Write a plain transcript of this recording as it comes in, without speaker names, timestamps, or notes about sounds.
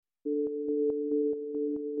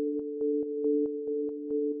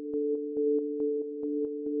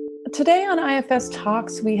Today on IFS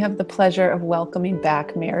Talks, we have the pleasure of welcoming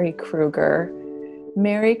back Mary Kruger.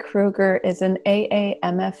 Mary Kruger is an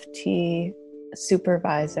AAMFT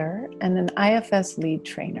supervisor and an IFS lead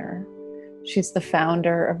trainer. She's the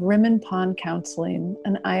founder of Rimmon Pond Counseling,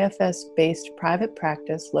 an IFS-based private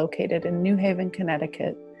practice located in New Haven,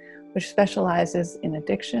 Connecticut, which specializes in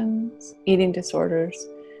addictions, eating disorders,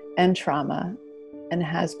 and trauma, and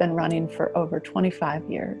has been running for over 25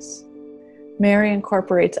 years. Mary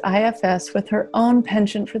incorporates IFS with her own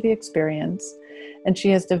penchant for the experience, and she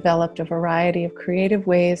has developed a variety of creative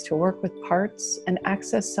ways to work with parts and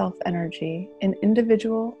access self-energy in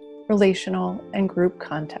individual, relational, and group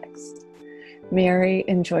contexts. Mary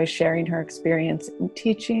enjoys sharing her experience in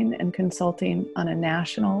teaching and consulting on a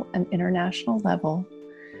national and international level.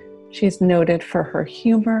 She is noted for her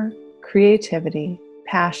humor, creativity,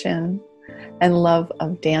 passion, and love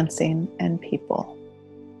of dancing and people.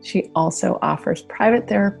 She also offers private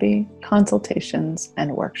therapy, consultations,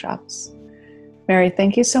 and workshops. Mary,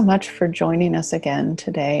 thank you so much for joining us again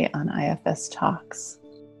today on IFS Talks.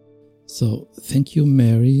 So, thank you,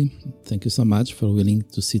 Mary. Thank you so much for willing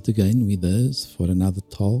to sit again with us for another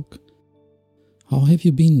talk. How have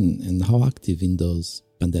you been and how active in those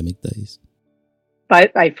pandemic days?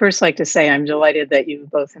 I'd first like to say I'm delighted that you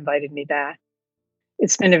both invited me back.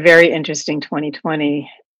 It's been a very interesting 2020.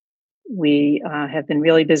 We have been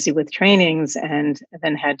really busy with trainings and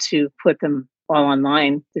then had to put them all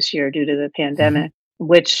online this year due to the pandemic,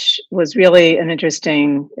 which was really an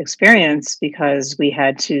interesting experience because we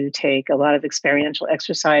had to take a lot of experiential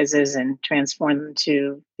exercises and transform them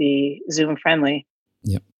to be Zoom friendly.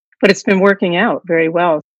 Yep. But it's been working out very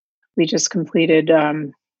well. We just completed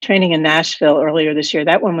training in Nashville earlier this year.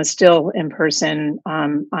 That one was still in person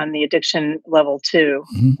on the addiction level 2,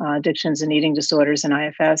 addictions and eating disorders in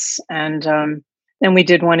IFS. And then we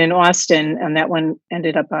did one in Austin, and that one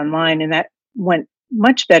ended up online, and that went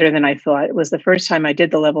much better than I thought. It was the first time I did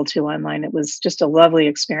the level 2 online. It was just a lovely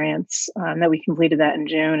experience that we completed that in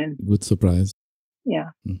June. And good surprise. Yeah.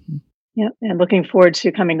 Yeah. And looking forward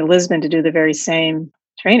to coming to Lisbon to do the very same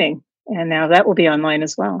training. And now that will be online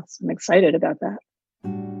as well. So I'm excited about that.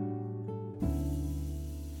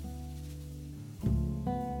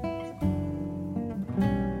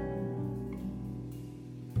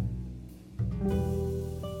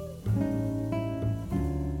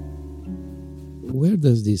 Where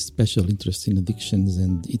does this special interest in addictions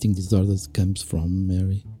and eating disorders comes from,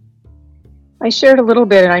 Mary? I shared a little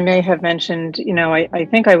bit, and I may have mentioned, I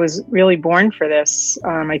think I was really born for this.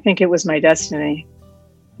 I think it was my destiny.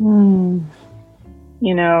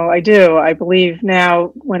 I do. I believe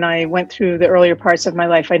now when I went through the earlier parts of my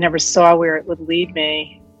life, I never saw where it would lead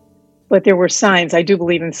me. But there were signs. I do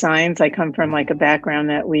believe in signs. I come from a background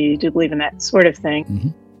that we do believe in that sort of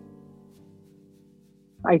thing.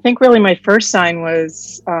 I think really my first sign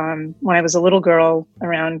was when I was a little girl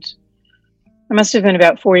I must have been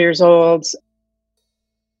about 4 years old.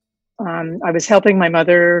 I was helping my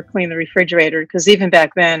mother clean the refrigerator because even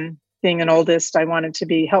back then, being an oldest, I wanted to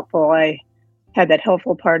be helpful. I had that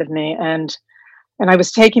helpful part of me. And I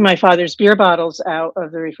was taking my father's beer bottles out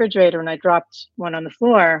of the refrigerator, and I dropped one on the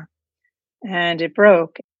floor and it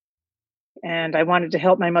broke. And I wanted to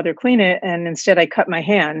help my mother clean it. And instead I cut my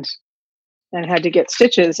hand and had to get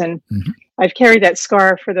stitches. And I've carried that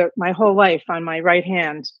scar for my whole life on my right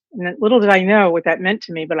hand. And little did I know what that meant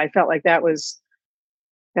to me, but I felt like that was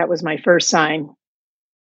my first sign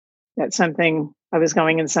that something, I was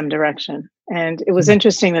going in some direction. And it was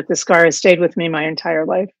interesting that the scar has stayed with me my entire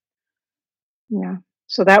life. Yeah.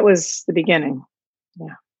 So that was the beginning.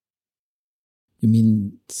 Yeah. You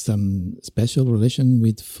mean some special relation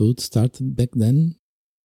with food started back then?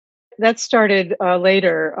 That started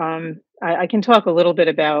later. I can talk a little bit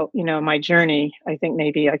about, my journey. I think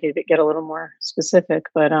maybe I could get a little more specific,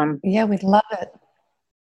 but yeah, we'd love it.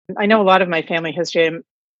 I know a lot of my family history.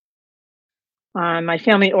 My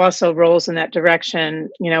family also rolls in that direction.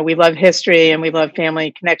 We love history and we love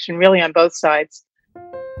family connection, really on both sides.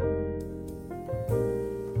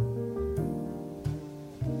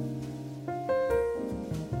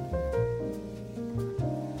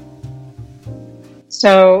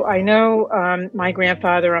 So I know my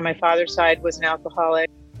grandfather on my father's side was an alcoholic.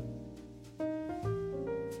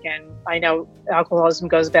 And I know alcoholism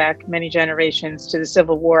goes back many generations to the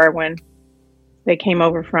Civil War when they came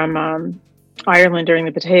over from Ireland during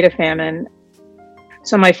the potato famine.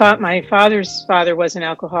 So my father's father was an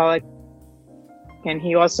alcoholic, and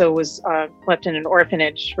he also was left in an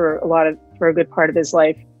orphanage for a good part of his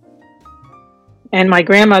life. And my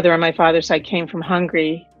grandmother on my father's side came from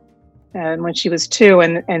Hungary, and when she was 2,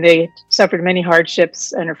 and they suffered many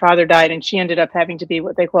hardships, and her father died, and she ended up having to be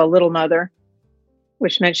what they call a little mother,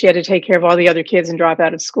 which meant she had to take care of all the other kids and drop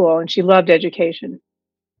out of school. And she loved education.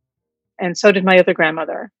 And so did my other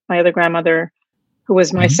grandmother. My other grandmother, who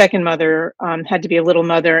was my second mother, had to be a little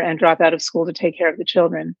mother and drop out of school to take care of the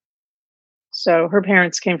children. So her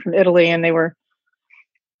parents came from Italy, and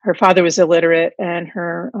her father was illiterate, and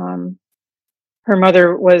her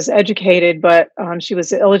mother was educated, but she was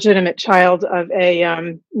the illegitimate child of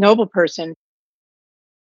a noble person.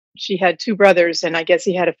 She had 2 brothers, and I guess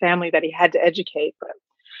he had a family that he had to educate. But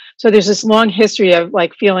so there's this long history of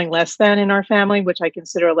like feeling less than in our family, which I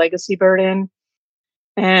consider a legacy burden.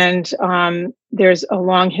 And there's a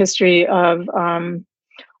long history of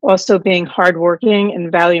also being hardworking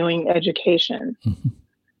and valuing education. Mm-hmm.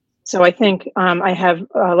 So I think I have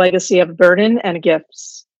a legacy of burden and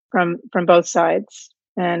gifts from both sides.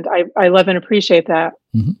 And I love and appreciate that.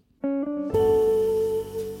 Mm-hmm.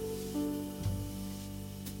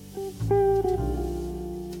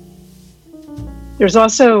 There's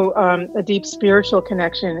also a deep spiritual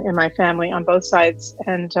connection in my family on both sides.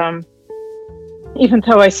 And even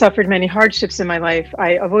though I suffered many hardships in my life,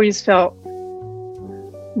 I've always felt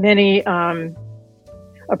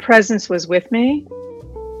a presence was with me.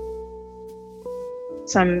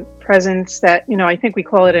 Some presence that, I think we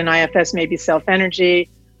call it in IFS, maybe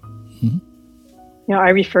self-energy. Mm-hmm. I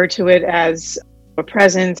refer to it as a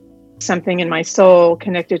presence, something in my soul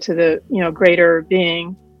connected to the, greater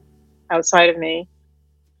being outside of me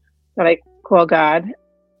that I call God.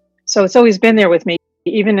 So it's always been there with me,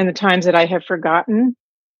 even in the times that I have forgotten,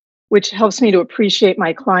 which helps me to appreciate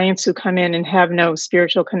my clients who come in and have no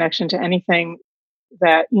spiritual connection to anything.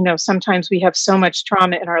 That, sometimes we have so much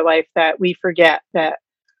trauma in our life that we forget that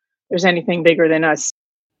there's anything bigger than us.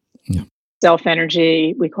 Yeah.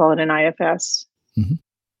 Self-energy, we call it an IFS. Mm-hmm.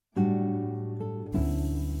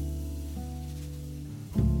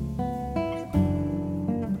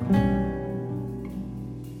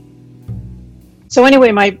 So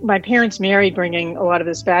anyway, my parents married bringing a lot of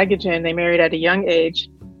this baggage in. They married at a young age.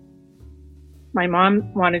 My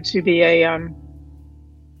mom wanted to be a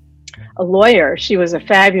lawyer. She was a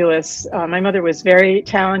fabulous, my mother was very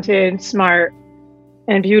talented, smart,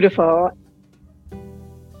 and beautiful.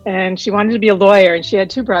 And she wanted to be a lawyer, and she had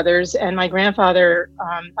 2 brothers. And my grandfather,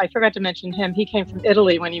 I forgot to mention him, he came from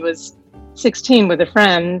Italy when he was 16 with a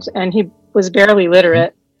friend, and he was barely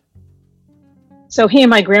literate. So he and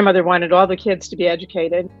my grandmother wanted all the kids to be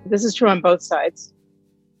educated. This is true on both sides.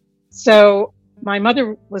 So my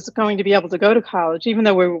mother was going to be able to go to college, even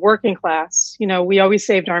though we were working class. We always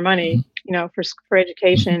saved our money, for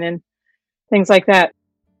education and things like that.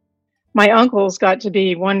 My uncles got to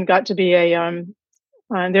be a,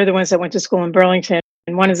 they're the ones that went to school in Burlington.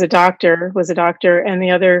 And one was a doctor, and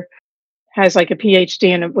the other has like a PhD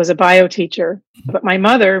and was a bio teacher. But my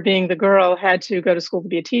mother, being the girl, had to go to school to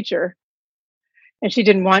be a teacher. And she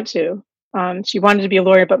didn't want to. She wanted to be a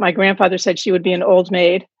lawyer, but my grandfather said she would be an old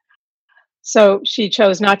maid. So she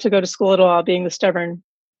chose not to go to school at all, being the stubborn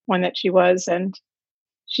one that she was. And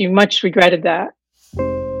she much regretted that.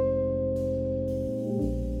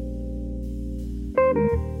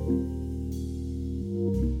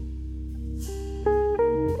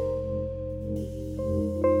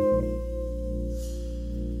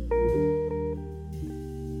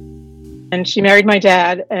 And she married my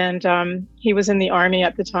dad, and he was in the Army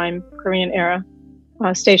at the time, Korean era,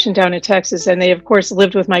 stationed down in Texas. And they, of course,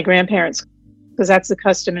 lived with my grandparents, because that's the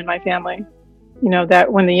custom in my family.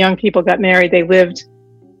 That when the young people got married, they lived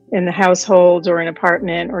in the household or an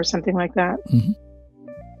apartment or something like that. Mm-hmm.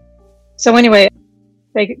 So anyway,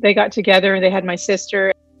 they got together, and they had my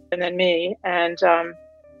sister and then me, and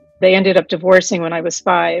they ended up divorcing when I was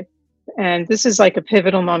 5. And this is like a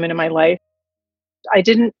pivotal moment in my life. I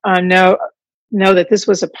didn't know that this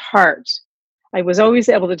was a part. I was always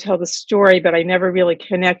able to tell the story, but I never really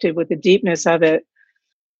connected with the deepness of it.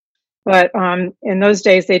 But in those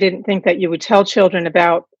days, they didn't think that you would tell children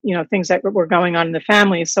about, things that were going on in the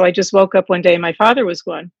family. So I just woke up one day and my father was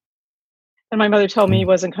gone. And my mother told me he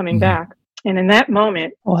wasn't coming back. And in that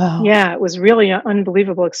moment, wow, yeah, it was really an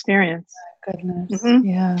unbelievable experience. Goodness, mm-hmm.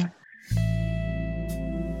 Yeah.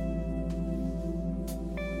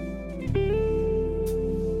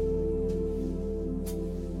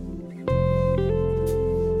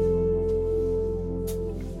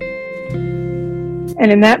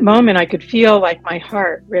 And in that moment, I could feel like my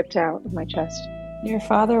heart ripped out of my chest. Your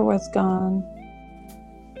father was gone.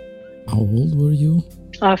 How old were you?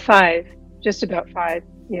 5, just about 5,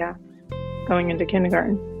 yeah, going into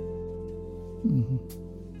kindergarten. Mm-hmm.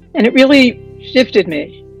 And it really shifted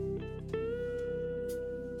me.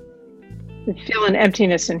 I feel an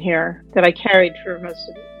emptiness in here that I carried for most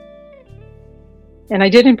of it. And I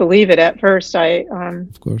didn't believe it at first. I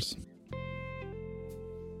Of course.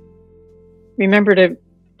 remembered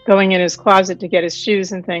going in his closet to get his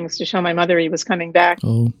shoes and things to show my mother he was coming back,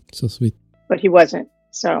 Oh, so sweet. but he wasn't.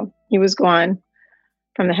 So he was gone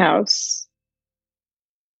from the house.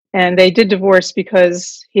 And they did divorce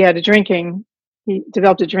because he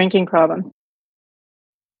developed a drinking problem.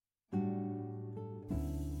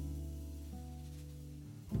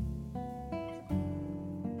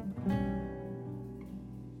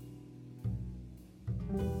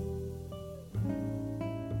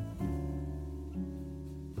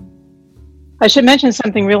 I should mention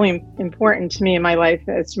something really important to me in my life.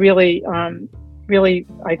 It's really, really,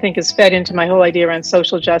 I think, is fed into my whole idea around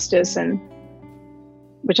social justice, and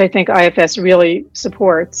which I think IFS really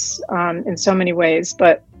supports in so many ways.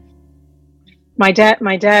 But my dad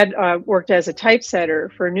worked as a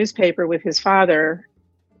typesetter for a newspaper with his father,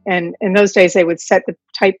 and in those days they would set the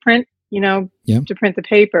type print, to print the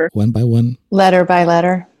paper. One by one. Letter by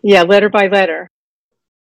letter. Yeah, letter by letter.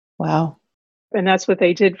 Wow. And that's what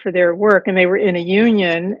they did for their work. And they were in a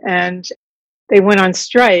union, and they went on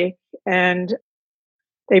strike, and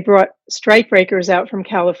they brought strike breakers out from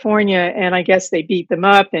California, and I guess they beat them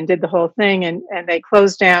up and did the whole thing, and they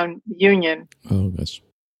closed down the union. Oh, gosh.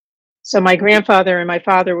 So my grandfather and my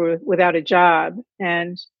father were without a job,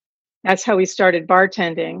 and that's how he started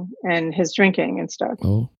bartending and his drinking and stuff.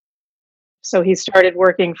 Oh. So he started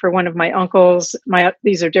working for one of my uncles.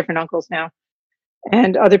 These are different uncles now.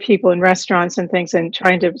 And other people in restaurants and things, and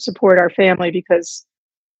trying to support our family because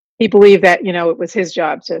he believed that, it was his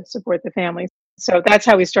job to support the family. So that's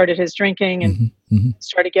how he started his drinking and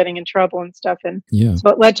started getting in trouble and stuff. And so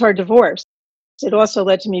it led to our divorce. It also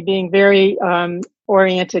led to me being very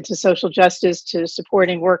oriented to social justice, to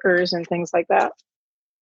supporting workers and things like that.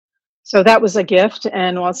 So that was a gift,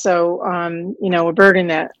 and also, a burden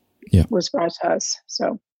that was brought to us.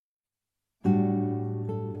 So.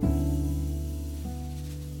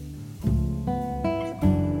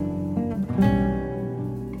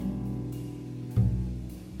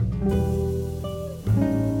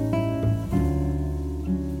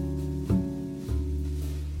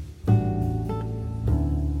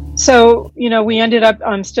 So, we ended up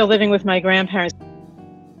still living with my grandparents.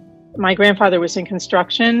 My grandfather was in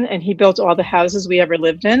construction, and he built all the houses we ever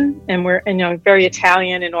lived in. And we're, very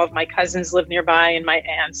Italian, and all of my cousins lived nearby, and my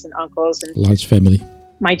aunts and uncles. And large family.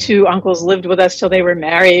 My two uncles lived with us till they were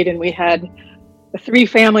married, and we had a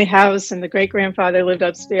 3-family house, and the great-grandfather lived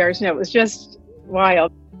upstairs. It was just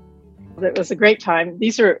wild. It was a great time.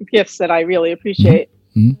 These are gifts that I really appreciate.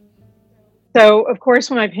 Mm-hmm. So, of course,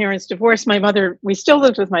 when my parents divorced, we still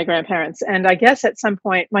lived with my grandparents. And I guess at some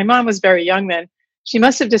point, my mom was very young then. She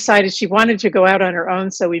must have decided she wanted to go out on her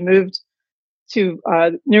own. So we moved to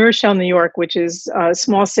New Rochelle, New York, which is a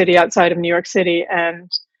small city outside of New York City.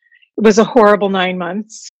 And it was a horrible 9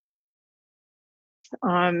 months.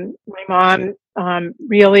 My mom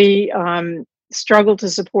really struggled to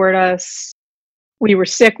support us. We were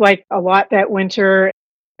sick like a lot that winter.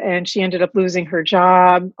 And she ended up losing her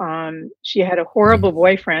job. She had a horrible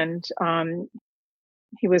boyfriend.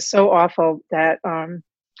 He was so awful that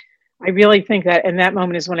I really think that in that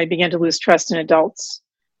moment is when I began to lose trust in adults.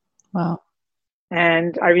 Wow.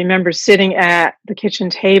 And I remember sitting at the kitchen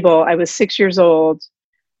table. I was 6 years old,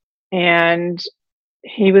 and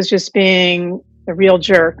he was just being a real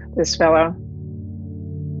jerk, this fellow.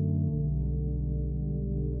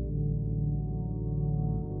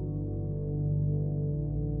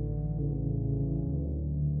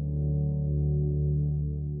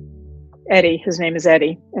 Eddie, his name is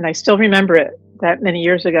Eddie, and I still remember it that many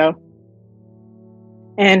years ago.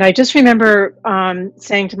 And I just remember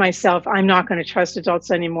saying to myself, I'm not going to trust adults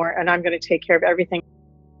anymore, and I'm going to take care of everything.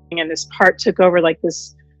 And this part took over, like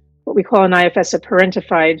this, what we call in IFS, a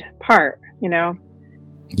parentified part, Yeah.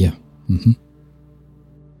 Mm-hmm.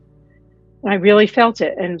 I really felt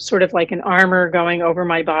it, and sort of like an armor going over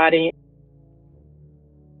my body.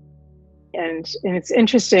 And it's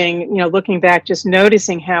interesting, looking back, just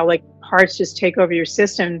noticing how like parts just take over your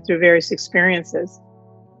system through various experiences.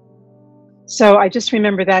 So I just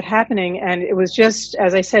remember that happening. And it was just,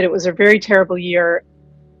 as I said, it was a very terrible year.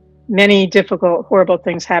 Many difficult, horrible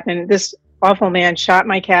things happened. This awful man shot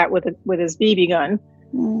my cat with his BB gun.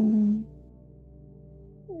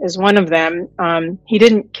 Is one of them. He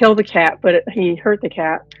didn't kill the cat, but he hurt the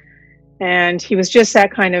cat. And he was just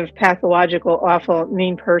that kind of pathological, awful,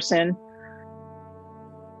 mean person.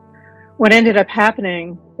 What ended up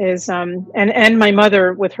happening is, and my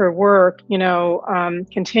mother with her work,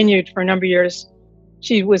 continued for a number of years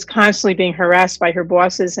she was constantly being harassed by her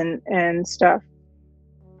bosses and stuff,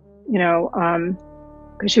 you know,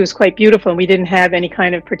 because she was quite beautiful, and we didn't have any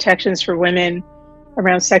kind of protections for women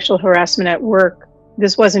around sexual harassment at work.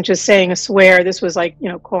 This wasn't just saying a swear. This was like, you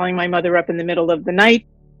know, calling my mother up in the middle of the night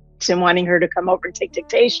and wanting her to come over and take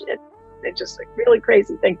dictation. It's just a really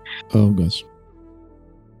crazy thing. Oh, gosh.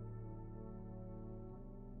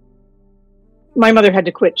 My mother had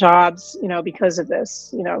to quit jobs, you know, because of this,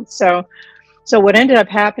 you know. So what ended up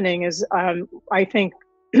happening is, I think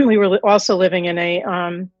we were also living in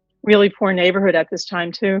a really poor neighborhood at this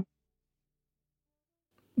time too.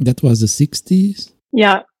 That was the 60s?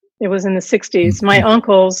 Yeah, it was in the 60s. Mm-hmm. My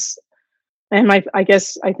uncles and I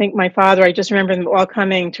think my father, I just remember them all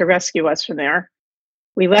coming to rescue us from there.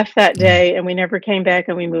 We left that day and we never came back,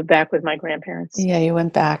 and we moved back with my grandparents. Yeah, you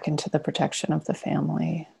went back into the protection of the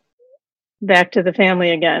family. Back to the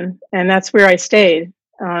family again. And that's where I stayed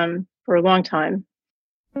for a long time.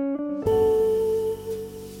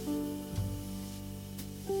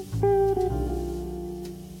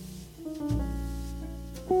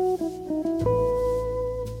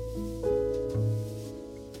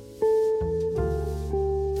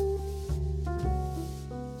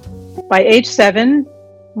 By age 7,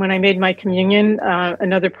 when I made my communion,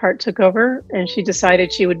 another part took over, and she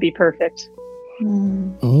decided she would be perfect.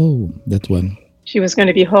 Oh, that one. She was going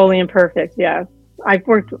to be holy and perfect, yeah. I've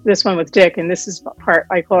worked this one with Dick, and this is part,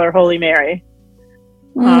 I call her Holy Mary.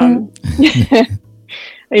 I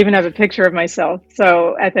even have a picture of myself,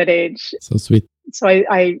 so at that age. So sweet. So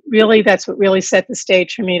I really, that's what really set the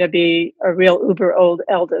stage for me to be a real uber old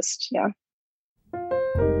eldest, yeah.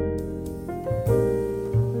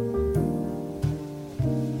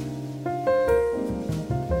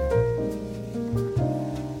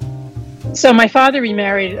 So my father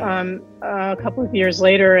remarried a couple of years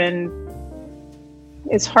later, and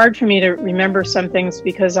it's hard for me to remember some things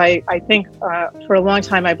because I think for a long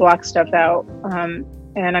time I blocked stuff out,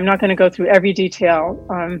 and I'm not going to go through every detail,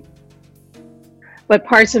 but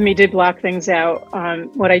parts of me did block things out.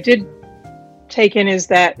 What I did take in is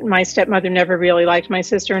that my stepmother never really liked my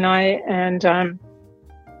sister and I,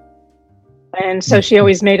 and so she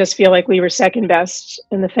always made us feel like we were second best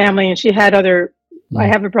in the family, and she had other. I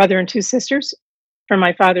have a brother and 2 sisters from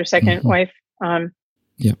my father's second wife. And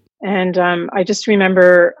I just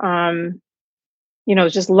remember, you know,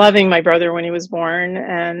 just loving my brother when he was born.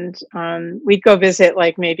 And we'd go visit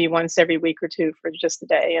like maybe once every week or 2 for just a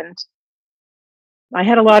day. And I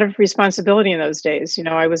had a lot of responsibility in those days. You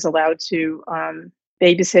know, I was allowed to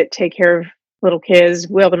babysit, take care of little kids,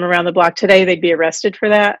 wheel them around the block. Today, they'd be arrested for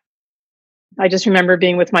that. I just remember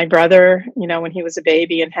being with my brother, you know, when he was a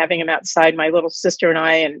baby, and having him outside, my little sister and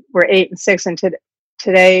I, and we're 8 and 6. And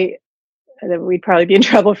today, we'd probably be in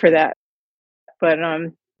trouble for that. But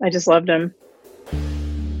I just loved him.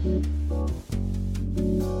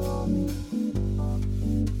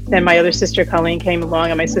 Then my other sister, Colleen, came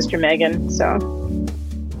along, and my sister, Megan. So.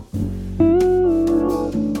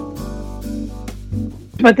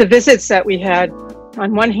 But the visits that we had,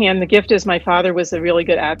 on one hand, the gift is my father was a really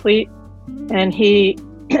good athlete. And he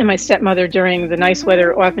and my stepmother during the nice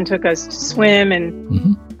weather often took us to swim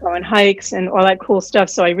and go on hikes and all that cool stuff.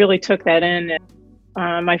 So I really took that in.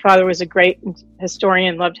 And, my father was a great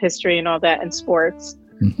historian, loved history and all that, and sports.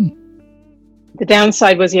 The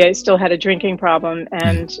downside was he still had a drinking problem.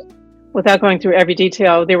 And without going through every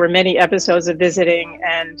detail, there were many episodes of visiting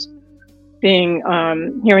and being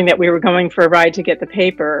hearing that we were going for a ride to get the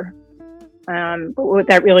paper. But what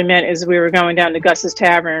that really meant is we were going down to Gus's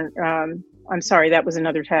Tavern. I'm sorry, that was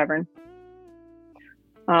another tavern.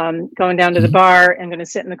 Going down to the bar and going to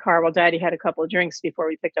sit in the car while Daddy had a couple of drinks before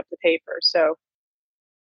we picked up the paper. So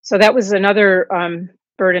that was another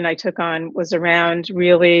burden I took on, was around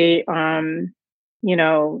really, you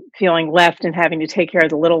know, feeling left and having to take care of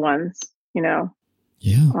the little ones, you know.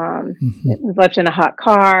 Yeah. Left in a hot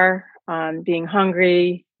car, being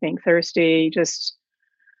hungry, being thirsty, just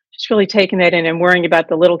really taking that in and worrying about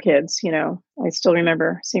the little kids, you know. I still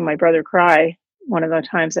remember seeing my brother cry one of the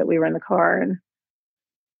times that we were in the car, and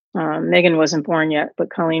Megan wasn't born yet,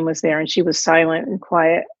 but Colleen was there, and she was silent and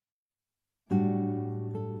quiet.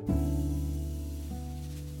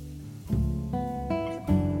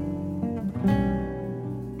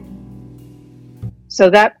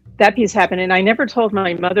 So that piece happened, and I never told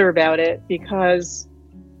my mother about it because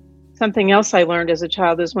something else I learned as a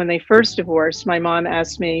child is when they first divorced, my mom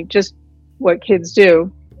asked me just what kids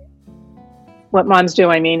do. What moms do,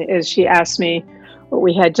 I mean, is she asked me what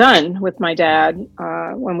we had done with my dad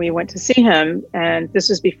when we went to see him. And this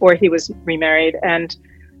was before he was remarried. And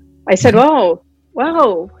I said, oh,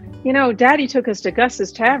 well, you know, Daddy took us to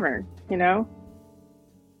Gus's Tavern, you know.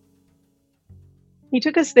 he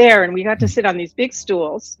took us there, and we got to sit on these big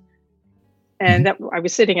stools. And that I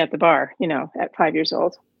was sitting at the bar, at 5 years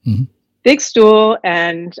old. Mm-hmm. Big stool,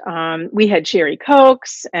 and we had cherry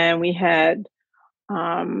Cokes, and we had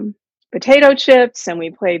potato chips, and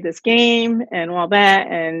we played this game and all that.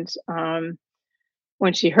 And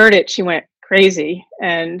when she heard it, she went crazy,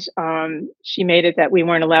 and she made it that we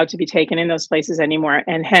weren't allowed to be taken in those places anymore.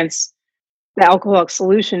 And hence, the alcoholic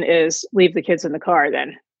solution is leave the kids in the car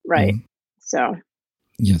then, right? Mm-hmm. So.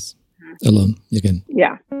 Yes. Alone again.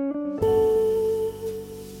 Yeah.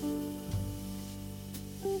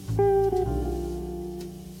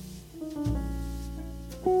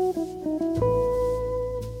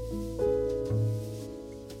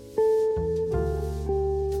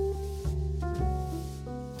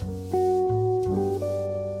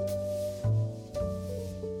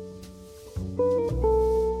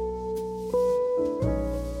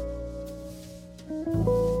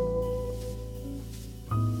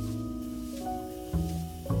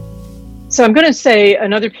 So I'm going to say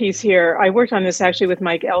another piece here. I worked on this actually with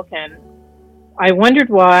Mike Elkin. I wondered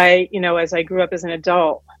why, as I grew up as an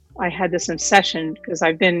adult, I had this obsession, because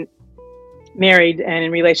I've been married and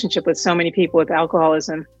in relationship with so many people with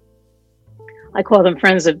alcoholism. I call them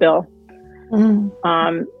friends of Bill.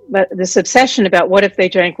 Mm. But this obsession about what if they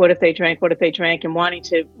drank, and wanting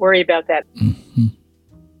to worry about that. Mm-hmm.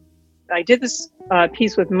 I did this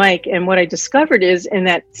piece with Mike, and what I discovered is in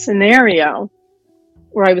that scenario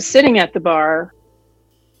where I was sitting at the bar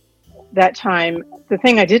that time, the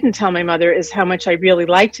thing I didn't tell my mother is how much I really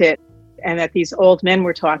liked it, and that these old men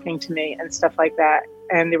were talking to me and stuff like that.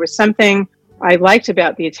 And there was something I liked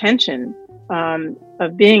about the attention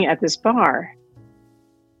of being at this bar.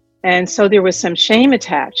 And so there was some shame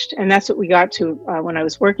attached. And that's what we got to when I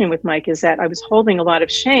was working with Mike, is that I was holding a lot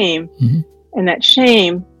of shame. Mm-hmm. And that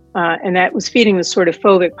shame, and that was feeding the sort of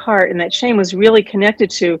phobic part. And that shame was really connected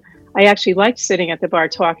to, I actually liked sitting at the bar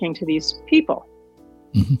talking to these people,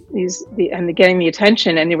 mm-hmm. and getting the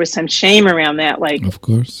attention. And there was some shame around that. Like, of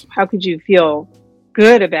course, how could you feel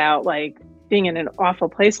good about like being in an awful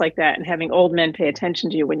place like that and having old men pay attention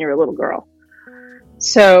to you when you're a little girl?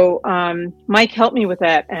 So Mike helped me with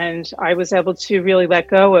that, and I was able to really let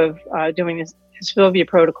go of doing his Sylvia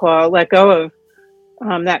protocol, let go of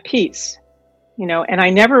that piece. And I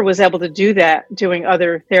never was able to do that doing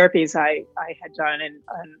other therapies I had done and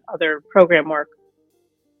other program work.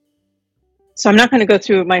 So I'm not going to go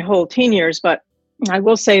through my whole teen years, but I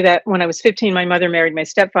will say that when I was 15, my mother married my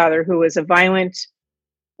stepfather, who was a violent,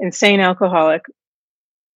 insane alcoholic.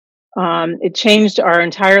 It changed our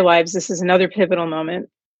entire lives. This is another pivotal moment.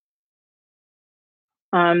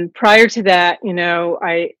 Prior to that,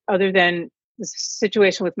 other than the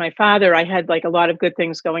situation with my father, I had like a lot of good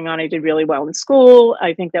things going on. I did really well in school.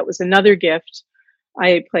 I think that was another gift.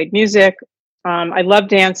 I played music. I loved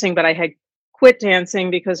dancing, but I had quit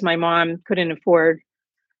dancing because my mom couldn't afford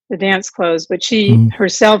the dance clothes, but she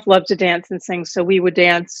herself loved to dance and sing. So we would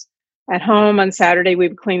dance at home on Saturday. We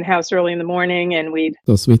would clean the house early in the morning, and we'd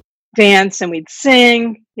dance and we'd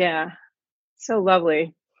sing. Yeah. So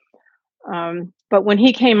lovely. But when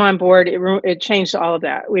he came on board, it changed all of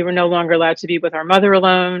that. We were no longer allowed to be with our mother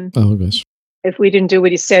alone. Oh, gosh. If we didn't do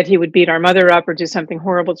what he said, he would beat our mother up or do something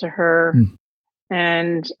horrible to her.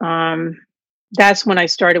 And that's when I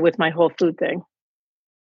started with my whole food thing,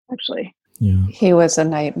 actually. Yeah. He was a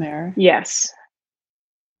nightmare. Yes.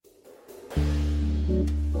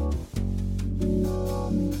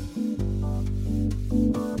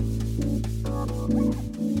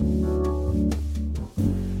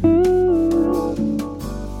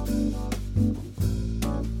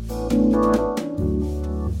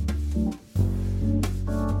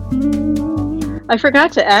 I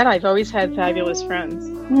forgot to add, I've always had fabulous friends.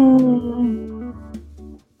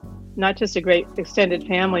 Not just a great extended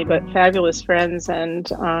family, but fabulous friends.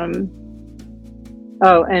 And,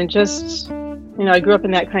 and just, I grew up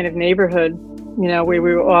in that kind of neighborhood, where we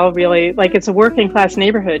were all really, like, it's a working class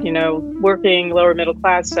neighborhood, working lower middle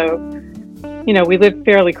class. So, we lived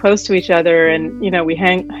fairly close to each other, and, we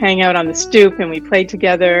hang out on the stoop, and we played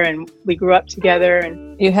together, and we grew up together.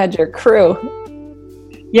 And you had your crew.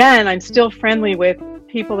 Yeah, and I'm still friendly with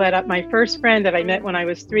people my first friend that I met when I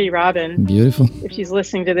was 3, Robin. Beautiful. If she's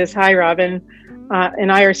listening to this, hi, Robin. And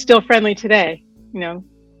I are still friendly today.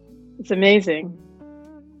 It's amazing.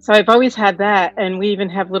 So I've always had that, and we even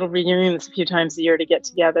have little reunions a few times a year to get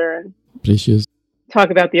together and precious talk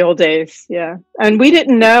about the old days. Yeah, and we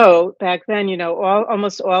didn't know back then.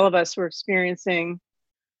 Almost all of us were experiencing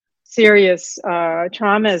serious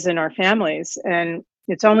traumas in our families, and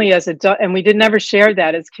it's only as adult, and we never shared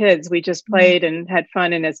that as kids. We just played and had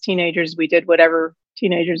fun, and as teenagers, we did whatever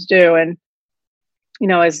teenagers do. And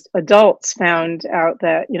as adults found out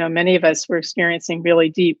that, many of us were experiencing really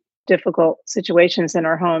deep, difficult situations in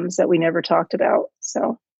our homes that we never talked about.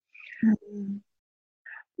 So,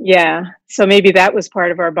 yeah. So maybe that was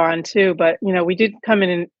part of our bond too. But, we did come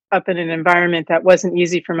up in an environment that wasn't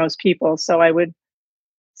easy for most people. So I would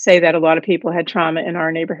say that a lot of people had trauma in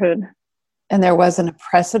our neighborhood. And there wasn't a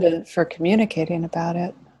precedent for communicating about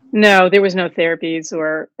it. No, there was no therapies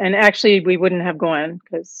and actually we wouldn't have gone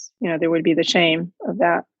because, there would be the shame of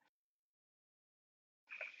that.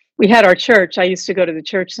 We had our church. I used to go to the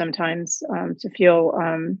church sometimes to feel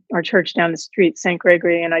our church down the street, St.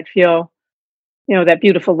 Gregory, and I'd feel, that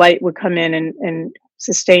beautiful light would come in and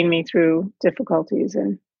sustain me through difficulties.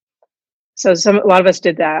 And so a lot of us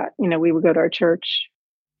did that. We would go to our church.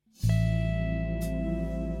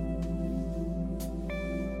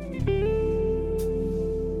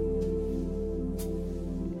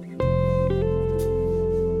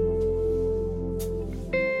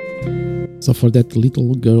 So for that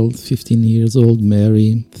little girl, 15 years old,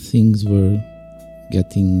 Mary, things were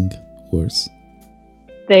getting worse.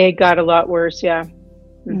 They got a lot worse, yeah.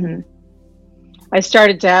 Mm-hmm. I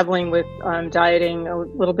started dabbling with dieting a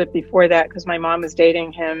little bit before that because my mom was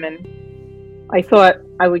dating him, and I thought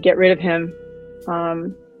I would get rid of him.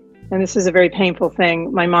 And this is a very painful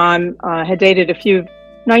thing. My mom had dated a few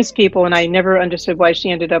nice people, and I never understood why she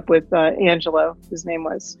ended up with Angelo, his name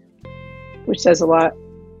was, which says a lot.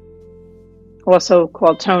 Also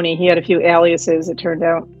called Tony. He had a few aliases, it turned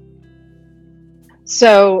out.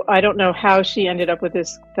 So I don't know how she ended up with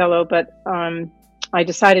this fellow, but I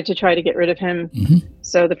decided to try to get rid of him. Mm-hmm.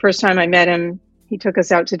 So the first time I met him, he took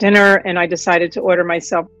us out to dinner, and I decided to order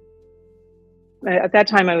myself. At that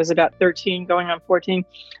time, I was about 13, going on 14.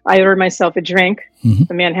 I ordered myself a drink,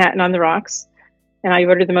 a Manhattan on the rocks, and I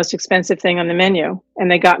ordered the most expensive thing on the menu.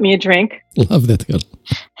 And they got me a drink. Love that girl.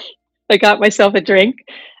 I got myself a drink.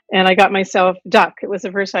 And I got myself duck. It was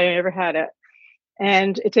the first time I ever had it.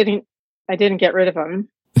 And I didn't get rid of him.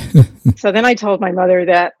 So then I told my mother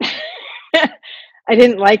that I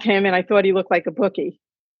didn't like him and I thought he looked like a bookie,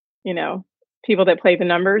 people that play the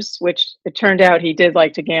numbers, which it turned out he did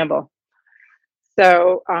like to gamble.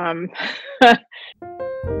 So,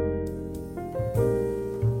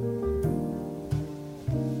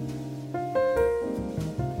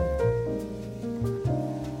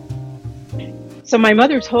 So my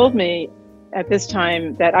mother told me at this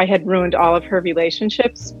time that I had ruined all of her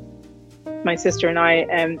relationships, my sister and I,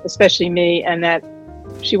 and especially me, and that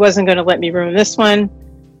she wasn't going to let me ruin this one.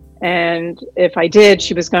 And if I did,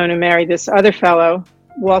 she was going to marry this other fellow,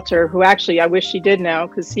 Walter, who actually I wish she did now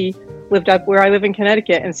because he lived up where I live in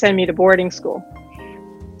Connecticut and sent me to boarding school.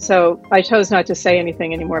 So I chose not to say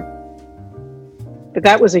anything anymore. But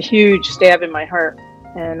that was a huge stab in my heart.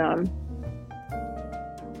 And,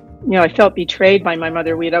 I felt betrayed by my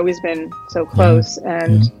mother. We had always been so close.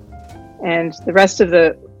 And the rest of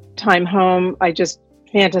the time home, I just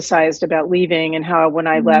fantasized about leaving and how when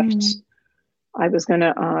I left, I was going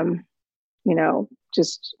to,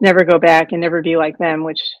 just never go back and never be like them,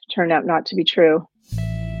 which turned out not to be true.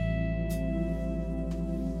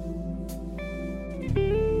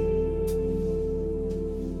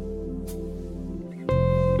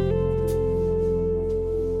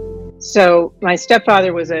 So my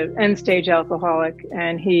stepfather was an end-stage alcoholic,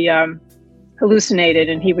 and he hallucinated,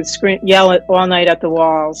 and he would yell all night at the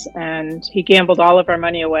walls, and he gambled all of our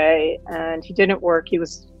money away, and he didn't work. He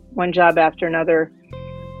was one job after another,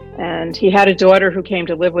 and he had a daughter who came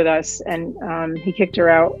to live with us, and he kicked her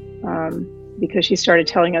out because she started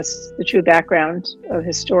telling us the true background of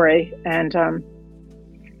his story, and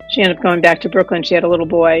she ended up going back to Brooklyn. She had a little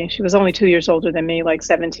boy. She was only 2 years older than me, like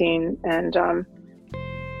 17, and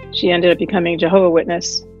she ended up becoming a Jehovah's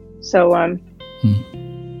Witness. So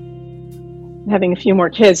having a few more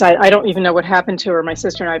kids, I don't even know what happened to her. My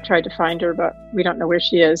sister and I have tried to find her, but we don't know where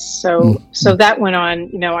she is. So that went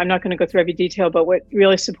on. I'm not going to go through every detail, but what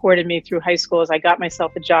really supported me through high school is I got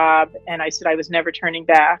myself a job, and I said I was never turning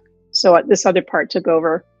back. So this other part took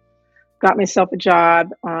over. Got myself a job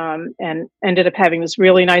and ended up having this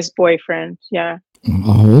really nice boyfriend. Yeah.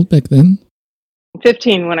 How old back then?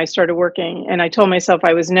 15 when I started working, and I told myself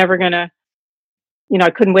I was never gonna, I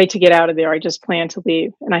couldn't wait to get out of there. I just planned to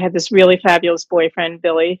leave, and I had this really fabulous boyfriend,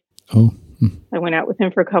 Billy. Oh, I went out with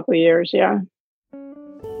him for a couple of years. Yeah.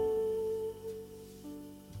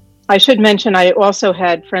 I should mention I also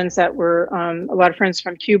had friends that were a lot of friends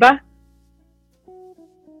from Cuba.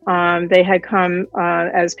 They had come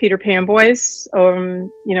as Peter Pan boys.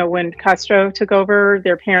 When Castro took over,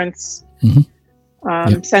 their parents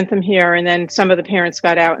sent them here, and then some of the parents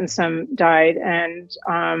got out and some died. And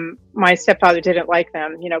my stepfather didn't like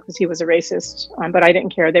them, because he was a racist, but I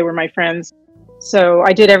didn't care. They were my friends. So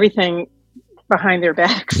I did everything behind their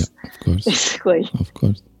backs, of course. Basically, of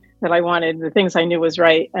course, that I wanted, the things I knew was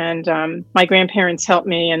right. And my grandparents helped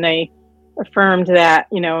me, and they affirmed that,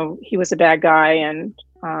 he was a bad guy, and,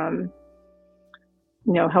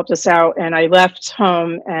 helped us out. And I left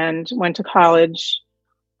home and went to college.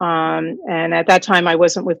 And at that time I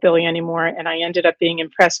wasn't with Billy anymore. And I ended up being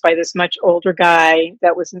impressed by this much older guy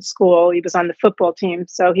that was in school. He was on the football team.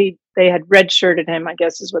 So they had redshirted him, I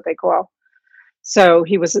guess is what they call. So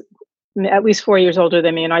he was at least 4 years older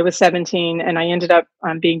than me, and I was 17, and I ended up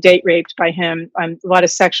being date raped by him. A lot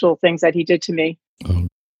of sexual things that he did to me. Oh.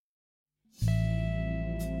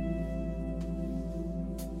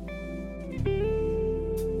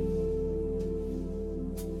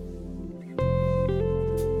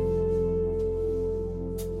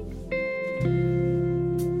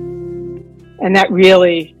 And that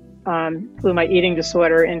really blew my eating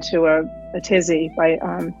disorder into a tizzy. By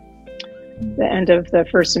the end of the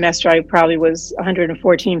first semester, I probably was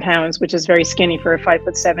 114 pounds, which is very skinny for a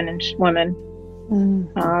 5'7" woman.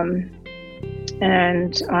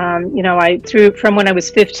 From when I was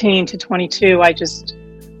 15 to 22, I just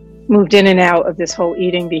moved in and out of this whole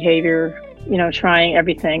eating behavior, trying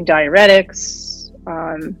everything, diuretics,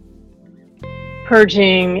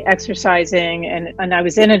 purging, exercising, and I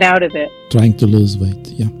was in and out of it. Trying to lose weight,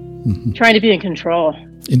 yeah. Mm-hmm. Trying to be in control.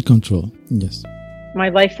 In control, yes. My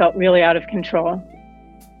life felt really out of control.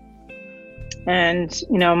 And,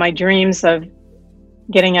 my dreams of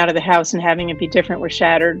getting out of the house and having it be different were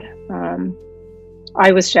shattered.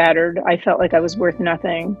 I was shattered. I felt like I was worth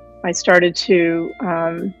nothing. I started to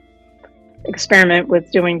experiment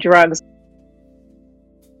with doing drugs.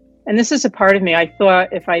 And this is a part of me. I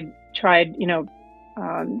thought if I tried,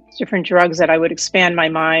 different drugs, that I would expand my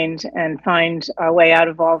mind and find a way out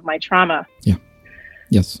of all of my trauma. Yeah.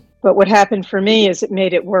 Yes. But what happened for me is it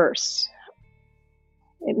made it worse.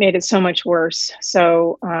 It made it so much worse.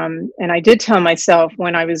 So, and I did tell myself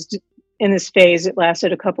when I was in this phase, it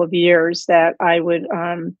lasted a couple of years, that I would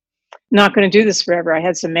not going to do this forever. I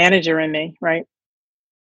had some manager in me, right?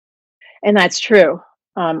 And that's true.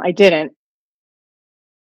 I didn't.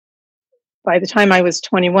 By the time I was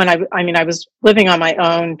 21, I was living on my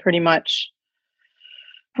own pretty much.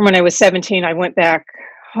 From when I was 17, I went back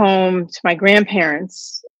home to my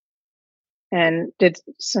grandparents and did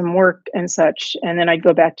some work and such. And then I'd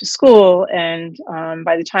go back to school. And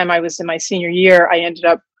by the time I was in my senior year, I ended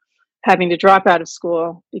up having to drop out of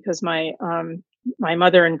school because my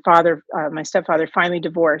mother and father, my stepfather, finally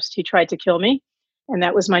divorced. He tried to kill me. And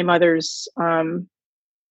that was my mother's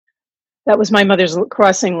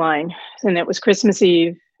crossing line. And it was Christmas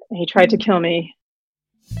Eve. And he tried to kill me.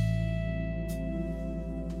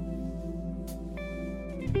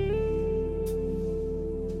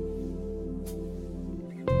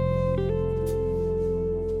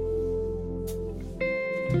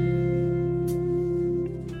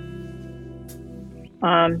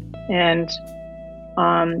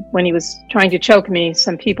 When he was trying to choke me,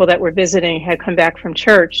 some people that were visiting had come back from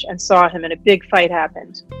church and saw him, and a big fight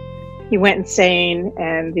happened. He went insane,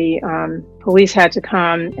 and the police had to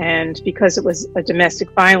come, and because it was a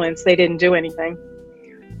domestic violence, they didn't do anything.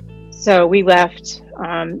 So we left,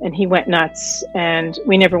 and he went nuts, and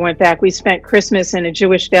we never went back. We spent Christmas in a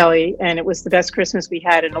Jewish deli, and it was the best Christmas we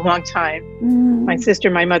had in a long time. My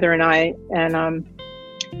sister, my mother, and I, and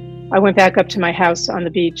I went back up to my house on the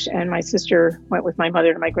beach, and my sister went with my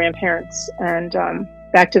mother to my grandparents, and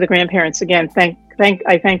back to the grandparents again. I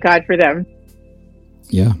thank God for them.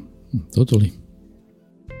 Yeah, totally.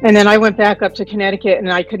 And then I went back up to Connecticut,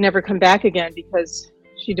 and I could never come back again because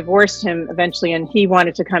she divorced him eventually, and he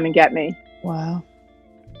wanted to come and get me. Wow.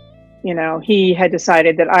 He had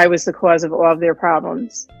decided that I was the cause of all of their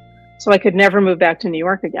problems. So I could never move back to New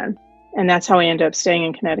York again. And that's how I ended up staying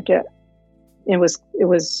in Connecticut. It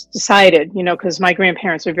was decided, because my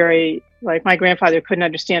grandparents are very, my grandfather couldn't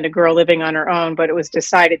understand a girl living on her own, but it was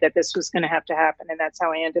decided that this was going to have to happen. And that's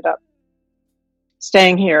how I ended up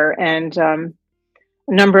staying here. And a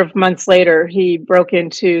number of months later, he broke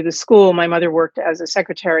into the school. My mother worked as a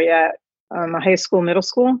secretary at a high school, middle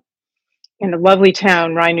school in a lovely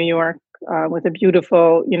town, Rye, New York, with a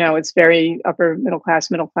beautiful, it's very upper middle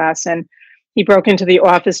class. And he broke into the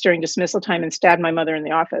office during dismissal time and stabbed my mother in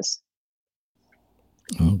the office.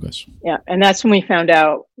 Oh, gosh. Yeah, and that's when we found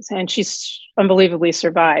out. And she's unbelievably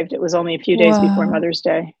survived. It was only a few days before Mother's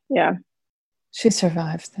Day. Yeah. She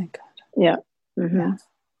survived, thank God. Yeah. Mm-hmm. Yeah.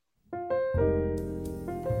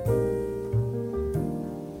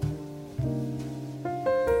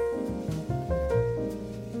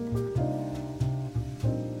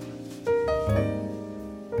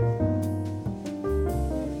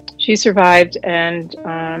 she survived, and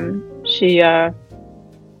she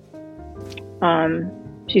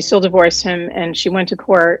still divorced him, and she went to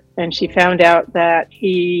court, and she found out that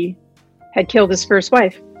he had killed his first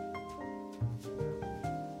wife.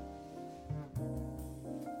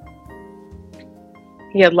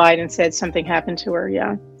 He had lied and said something happened to her.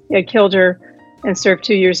 Yeah, he had killed her and served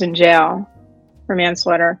 2 years in jail for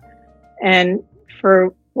manslaughter. And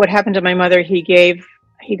for what happened to my mother, he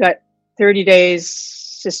got 30 days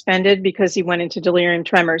suspended because he went into delirium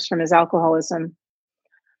tremors from his alcoholism.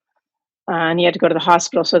 And he had to go to the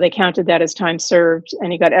hospital, so they counted that as time served.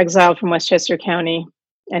 And he got exiled from Westchester County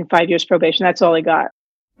and 5 years probation. That's all he got.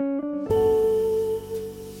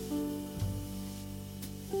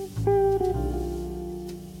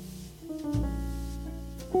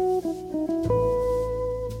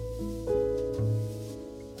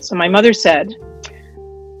 So my mother said,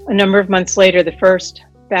 a number of months later, the first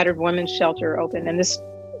battered women's shelter opened, and this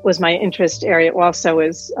was my interest area also,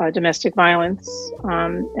 is domestic violence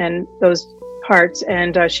and those parts.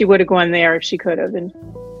 And she would have gone there if she could have,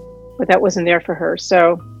 but that wasn't there for her.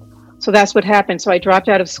 So that's what happened. So I dropped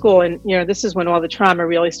out of school, and this is when all the trauma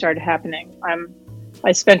really started happening.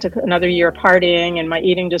 I spent another year partying and my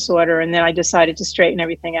eating disorder, and then I decided to straighten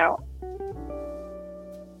everything out.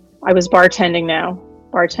 I was bartending,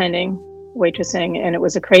 waitressing, and it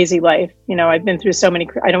was a crazy life. I've been through so many,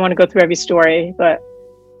 I don't want to go through every story, but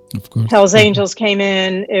of course, Hell's Angels came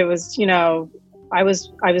in. It was, I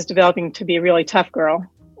was developing to be a really tough girl.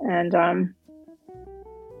 And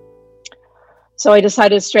so I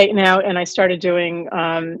decided to straighten out, and I started doing,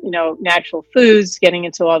 natural foods, getting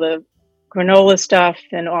into all the granola stuff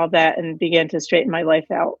and all that, and began to straighten my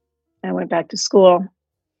life out. I went back to school,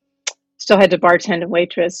 still had to bartend and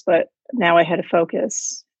waitress, but now I had a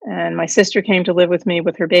focus. And my sister came to live with me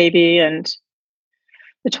with her baby, and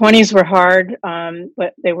the 20s were hard,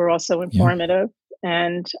 but they were also informative. Yeah.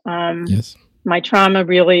 And yes. My trauma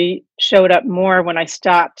really showed up more when I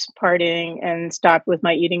stopped partying and stopped with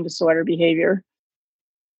my eating disorder behavior.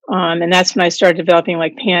 And that's when I started developing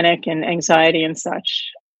like panic and anxiety and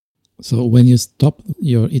such. So when you stopped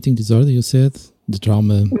your eating disorder, you said the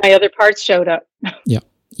trauma... My other parts showed up. Yeah.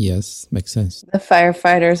 Yes, makes sense. The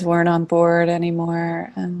firefighters weren't on board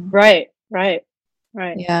anymore. And Right.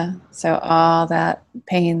 Yeah. So all that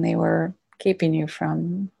pain they were keeping you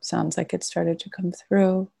from sounds like it started to come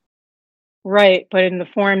through. Right. But in the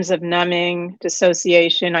forms of numbing,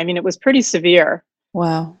 dissociation, it was pretty severe.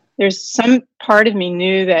 Wow. There's some part of me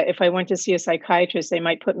knew that if I went to see a psychiatrist, they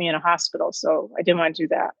might put me in a hospital. So I didn't want to do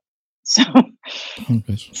that. So, oh,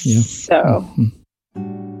 gosh. Yeah. So. Mm-hmm.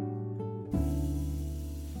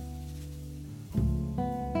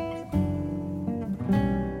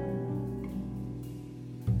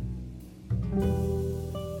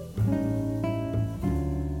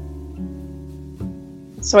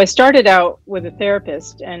 So I started out with a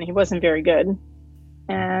therapist, and he wasn't very good.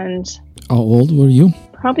 And how old were you?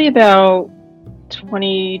 Probably about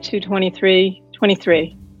 22, 23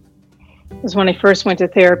 was when I first went to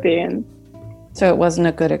therapy. And so it wasn't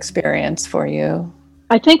a good experience for you.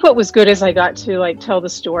 I think what was good is I got to tell the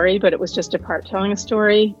story, but it was just a part telling a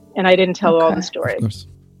story, and I didn't tell all the story. Of course.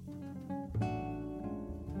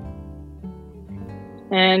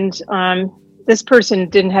 And this person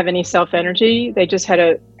didn't have any self-energy. They just had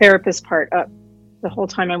a therapist part up the whole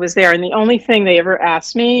time I was there. And the only thing they ever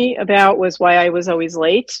asked me about was why I was always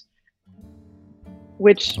late,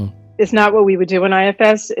 which is not what we would do in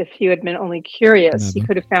IFS. If he had been only curious, he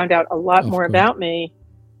could have found out a lot more about me.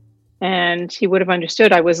 And he would have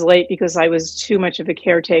understood I was late because I was too much of a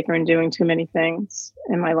caretaker and doing too many things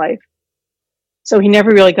in my life. So he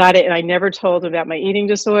never really got it. And I never told him about my eating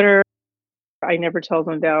disorder. I never told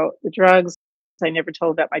him about the drugs. I never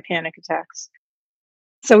told about my panic attacks.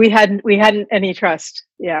 So we hadn't any trust.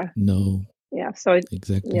 Yeah. No. Yeah. So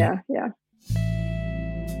exactly. Yeah.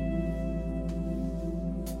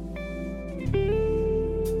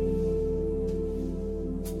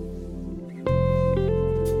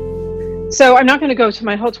 So I'm not going to go to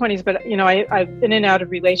my whole 20s, but I've been in and out of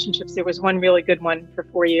relationships. There was one really good one for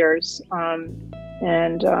 4 years,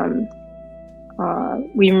 and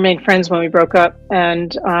we remained friends when we broke up.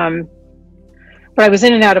 And but I was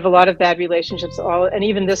in and out of a lot of bad relationships. And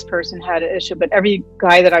even this person had an issue. But every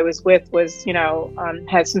guy that I was with was,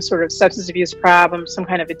 had some sort of substance abuse problem, some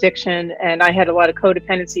kind of addiction, and I had a lot of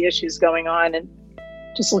codependency issues going on, and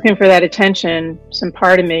just looking for that attention, some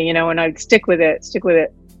part of me, and I'd stick with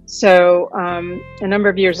it. So a number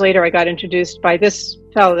of years later, I got introduced by this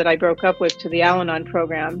fellow that I broke up with to the Al-Anon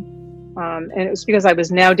program. And it was because I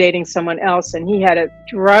was now dating someone else, and he had a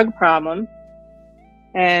drug problem.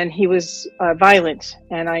 and he was violent,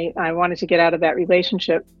 and I wanted to get out of that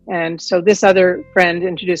relationship. And so this other friend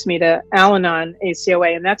introduced me to Al-Anon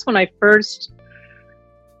ACOA, and that's when I first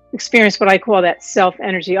experienced what I call that self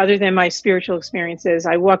energy. Other than my spiritual experiences,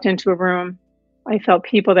 I walked into a room, I felt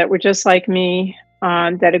people that were just like me,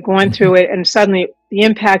 that had gone through it, and suddenly the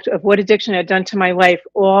impact of what addiction had done to my life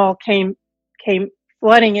all came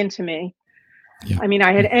flooding into me. Yeah. I mean,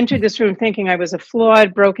 I had entered this room thinking I was a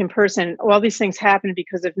flawed, broken person. All these things happened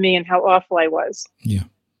because of me and how awful I was. Yeah.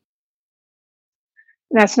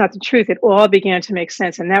 That's not the truth. It all began to make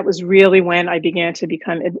sense. And that was really when I began to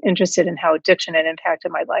become interested in how addiction had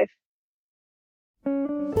impacted my life.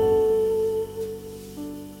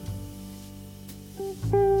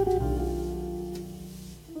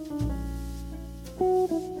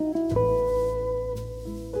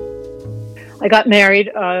 I got married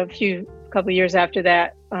a couple of years after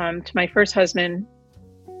that to my first husband.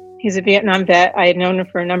 He's a Vietnam vet. I had known him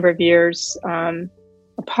for a number of years.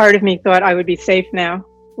 A part of me thought I would be safe now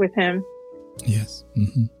with him. Yes.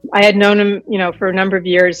 Mm-hmm. I had known him, for a number of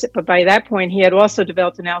years, but by that point he had also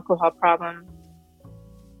developed an alcohol problem.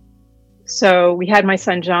 So we had my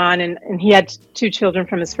son John, and he had 2 children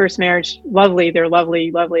from his first marriage. Lovely, they're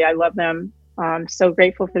lovely. I love them. So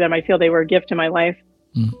grateful for them. I feel they were a gift in my life.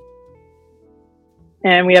 Mm.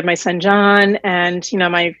 And we had my son John, and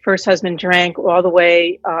my first husband drank all the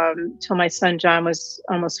way till my son John was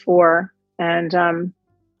almost 4. And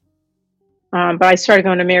but I started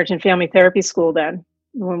going to marriage and family therapy school then.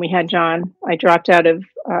 When we had John, I dropped out of.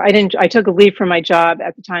 I took a leave from my job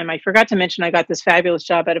at the time. I forgot to mention I got this fabulous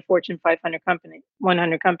job at a Fortune 500 company,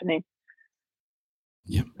 100 company.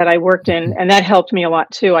 Yeah. That I worked in, and that helped me a lot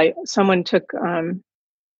too. Someone took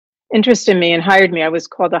interest in me and hired me. I was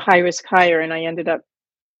called a high risk hire, and I ended up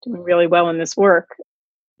doing really well in this work.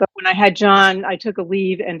 But when I had John, I took a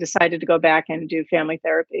leave and decided to go back and do family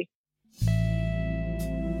therapy.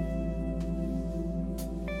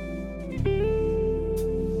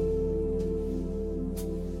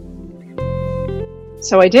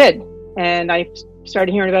 So I did, and I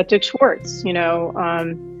started hearing about Dick Schwartz.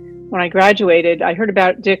 When I graduated, I heard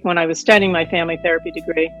about Dick when I was studying my family therapy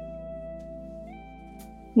degree.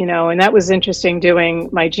 And that was interesting, doing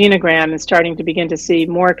my genogram and starting to begin to see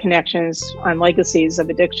more connections on legacies of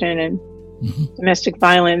addiction and domestic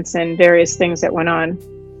violence and various things that went on.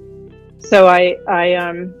 So I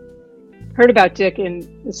heard about Dick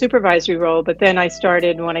in the supervisory role, but then I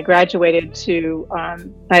started, when I graduated, I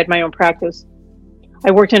had my own practice. I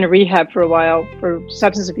worked in a rehab for a while for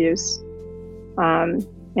substance abuse,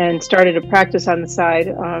 and started a practice on the side.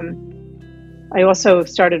 I also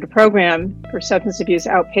started a program for substance abuse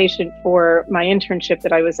outpatient for my internship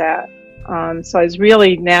that I was at. So I was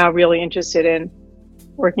really interested in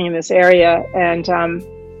working in this area. And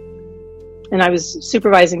I was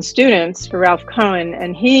supervising students for Ralph Cohen,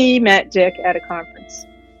 and he met Dick at a conference.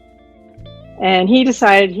 And he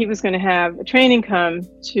decided he was going to have a training come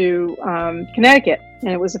to Connecticut,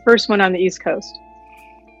 and it was the first one on the East Coast.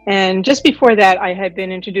 And just before that, I had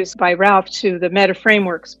been introduced by Ralph to the Meta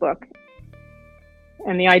Frameworks book,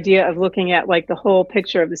 and the idea of looking at the whole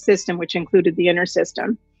picture of the system, which included the inner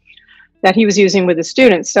system that he was using with the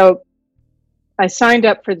students. So I signed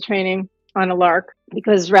up for the training on a lark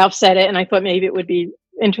because Ralph said it, and I thought maybe it would be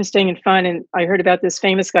interesting and fun. And I heard about this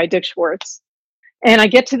famous guy, Dick Schwartz. And I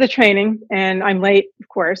get to the training, and I'm late, of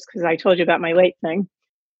course, because I told you about my late thing.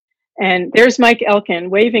 And there's Mike Elkin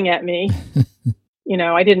waving at me.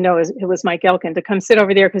 I didn't know it was Mike Elkin to come sit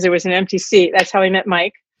over there because there was an empty seat. That's how I met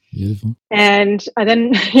Mike. Beautiful. And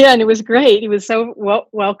then, and it was great. He was so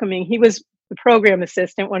welcoming. He was the program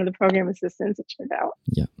assistant, one of the program assistants, it turned out.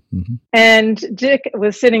 Yeah. Mm-hmm. And Dick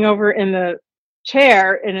was sitting over in the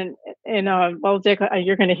chair well, Dick,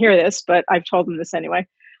 you're going to hear this, but I've told him this anyway.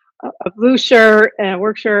 A blue shirt and a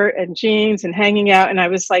work shirt and jeans and hanging out. And I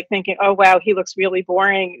was thinking, oh, wow, he looks really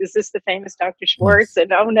boring. Is this the famous Dr. Schwartz? Yes.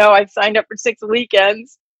 And oh, no, I've signed up for 6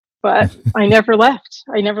 weekends. But I never left.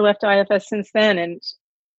 I never left IFS since then. And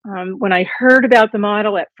when I heard about the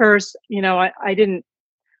model at first, I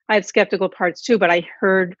had skeptical parts too, but I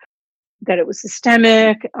heard that it was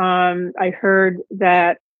systemic. I heard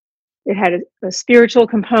that it had a spiritual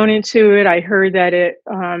component to it. I heard that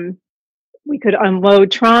we could unload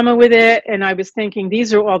trauma with it. And I was thinking,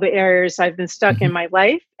 these are all the areas I've been stuck in my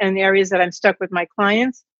life and the areas that I'm stuck with my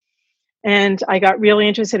clients. And I got really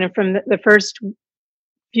interested. And from the first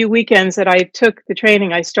few weekends that I took the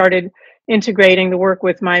training, I started integrating the work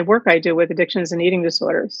with my work I do with addictions and eating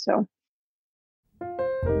disorders. So.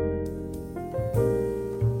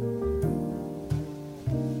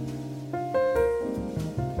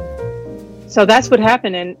 so that's what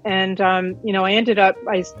happened. And I ended up,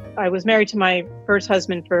 I was married to my first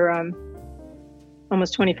husband for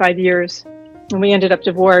almost 25 years. And we ended up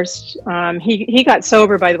divorced. He got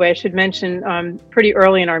sober, by the way, I should mention, pretty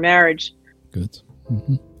early in our marriage. Good.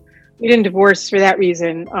 Mm-hmm. We didn't divorce for that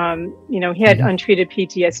reason. He had untreated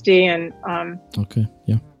PTSD and okay,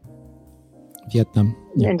 yeah. Vietnam.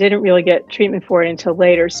 Yeah. And didn't really get treatment for it until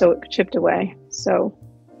later, so it chipped away. So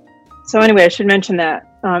anyway, I should mention that.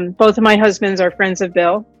 Both of my husbands are friends of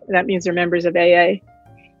Bill. That means they're members of AA.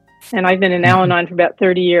 And I've been in Al-Anon for about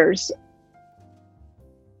 30 years.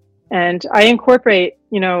 And I incorporate,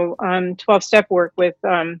 12-step work with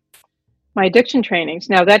my addiction trainings.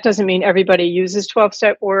 Now, that doesn't mean everybody uses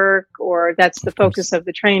 12-step work or that's the focus of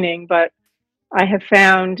the training, but I have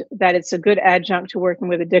found that it's a good adjunct to working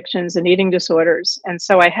with addictions and eating disorders. And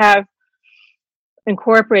so I have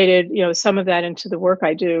incorporated, some of that into the work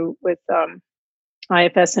I do with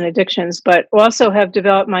IFS and addictions, but also have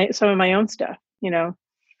developed some of my own stuff,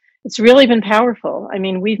 It's really been powerful. I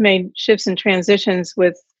mean, we've made shifts and transitions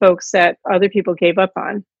with folks that other people gave up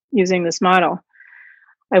on using this model.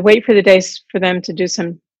 I wait for the days for them to do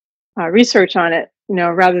some research on it,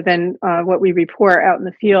 rather than what we report out in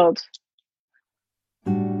the field.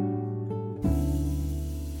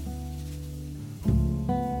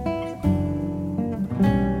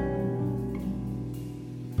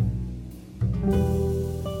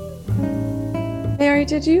 Mary,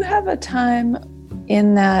 did you have a time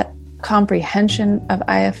in that comprehension of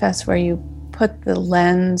IFS where you put the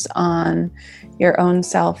lens on your own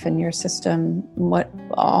self and your system,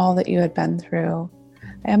 all that you had been through?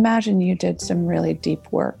 I imagine you did some really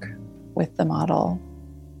deep work with the model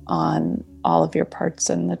on all of your parts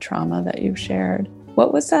and the trauma that you've shared.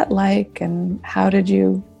 What was that like, and how did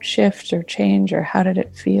you shift or change, or how did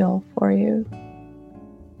it feel for you?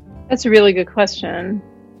 That's a really good question.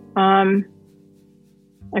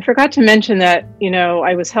 I forgot to mention that,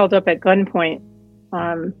 I was held up at gunpoint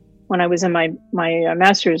when I was in my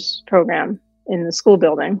master's program in the school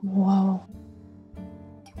building. Whoa.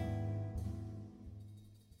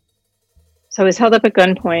 So I was held up at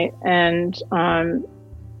gunpoint, and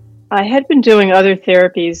I had been doing other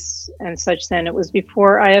therapies and such then. It was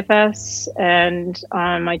before IFS and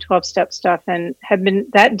my 12-step stuff, and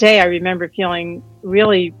that day I remember feeling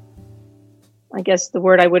really, I guess the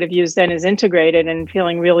word I would have used then is integrated, and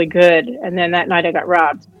feeling really good. And then that night I got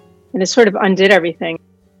robbed, and it sort of undid everything,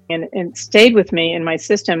 and it stayed with me in my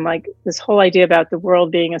system. Like this whole idea about the world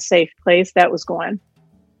being a safe place, that was gone.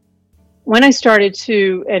 When I started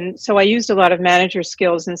and so I used a lot of manager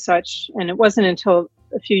skills and such, and it wasn't until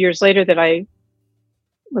a few years later that I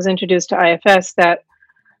was introduced to IFS that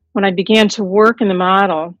when I began to work in the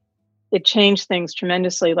model, it changed things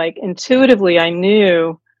tremendously. Like intuitively, I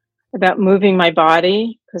knew about moving my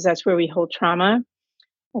body, because that's where we hold trauma.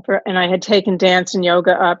 And I had taken dance and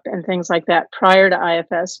yoga up and things like that prior to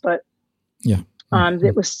IFS, but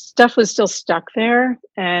stuff was still stuck there.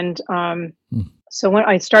 And so when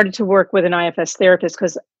I started to work with an IFS therapist,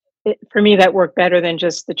 because for me that worked better than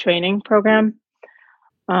just the training program.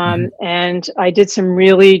 And I did some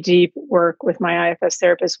really deep work with my IFS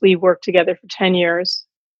therapist. We worked together for 10 years.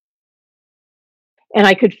 And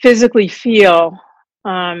I could physically feel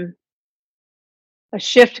a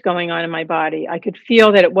shift going on in my body. I could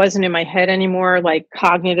feel that it wasn't in my head anymore, like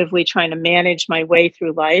cognitively trying to manage my way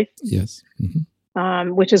through life. Yes.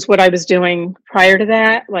 Mm-hmm. Which is what I was doing prior to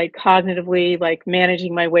that, like cognitively, like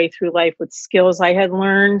managing my way through life with skills I had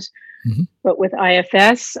learned. Mm-hmm. But with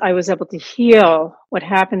IFS, I was able to heal what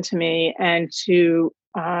happened to me and to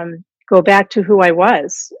go back to who I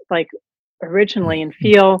was, like originally, and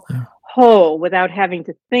feel whole without having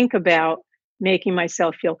to think about making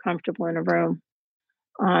myself feel comfortable in a room.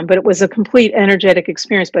 But it was a complete energetic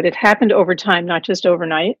experience, but it happened over time, not just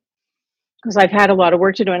overnight, because I've had a lot of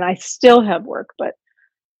work to do, and I still have work. But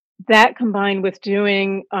that combined with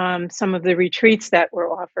doing some of the retreats that were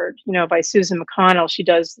offered, by Susan McConnell, she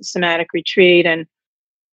does the somatic retreat. And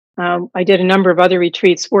I did a number of other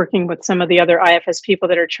retreats working with some of the other IFS people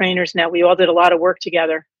that are trainers now. We all did a lot of work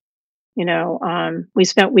together. We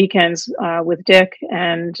spent weekends with Dick,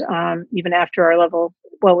 and even after our level,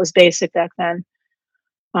 well, it was basic back then.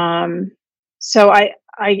 So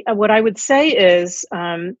what I would say is,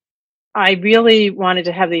 I really wanted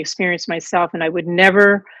to have the experience myself, and I would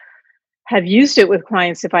never have used it with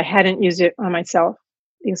clients if I hadn't used it on myself,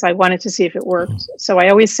 because I wanted to see if it worked. Mm-hmm. So I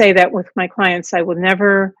always say that with my clients, I will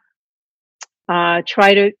never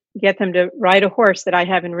try to get them to ride a horse that I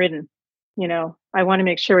haven't ridden. I want to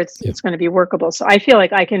make sure it's going to be workable. So I feel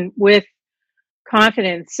like I can, with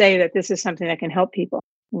confidence, say that this is something that can help people.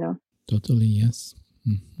 Totally, yes.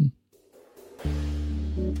 Mm-hmm.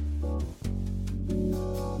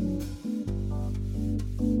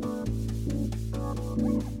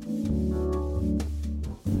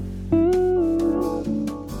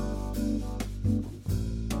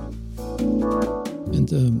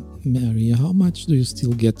 Mary, how much do you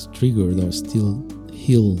still get triggered or still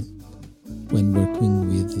heal when working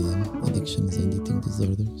with addictions and eating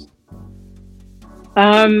disorders?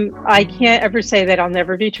 I can't ever say that I'll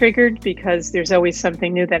never be triggered because there's always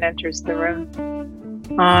something new that enters the room.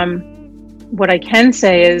 What I can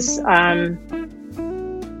say is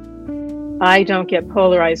I don't get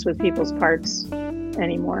polarized with people's parts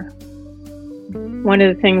anymore. One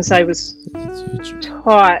of the things I was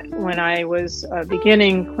taught when I was a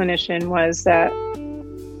beginning clinician was that,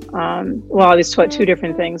 I was taught two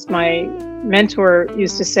different things. My mentor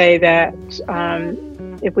used to say that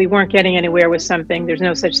if we weren't getting anywhere with something, there's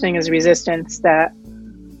no such thing as resistance, that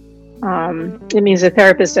it means the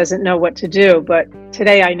therapist doesn't know what to do. But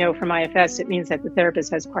today I know from IFS, it means that the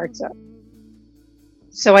therapist has parts up.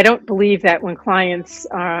 So I don't believe that when clients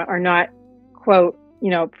are not, quote,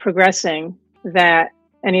 progressing, that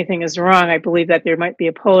anything is wrong. I believe that there might be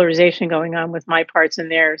a polarization going on with my parts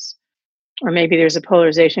and theirs, or maybe there's a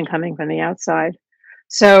polarization coming from the outside.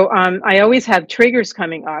 So I always have triggers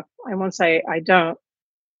coming up. I won't say I don't,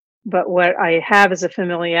 but what I have is a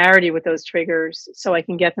familiarity with those triggers so I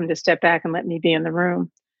can get them to step back and let me be in the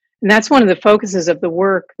room. And that's one of the focuses of the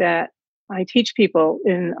work that I teach people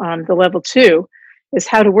in the level 2, is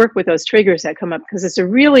how to work with those triggers that come up, because it's a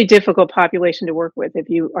really difficult population to work with if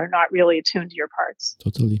you are not really attuned to your parts.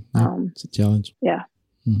 Totally. Yeah, it's a challenge. Yeah.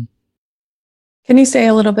 Mm-hmm. Can you say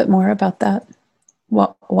a little bit more about that?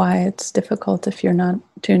 Why it's difficult if you're not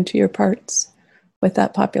tuned to your parts with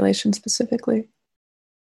that population specifically?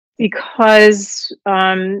 Because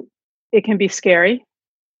it can be scary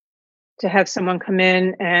to have someone come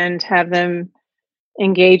in and have them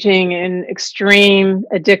engaging in extreme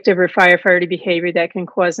addictive or firefighter behavior that can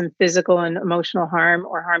cause them physical and emotional harm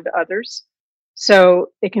or harm to others. So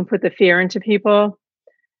it can put the fear into people.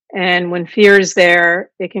 And when fear is there,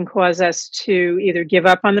 it can cause us to either give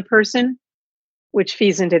up on the person, which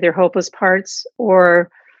feeds into their hopeless parts, or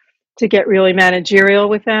to get really managerial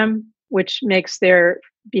with them, which makes their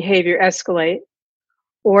behavior escalate,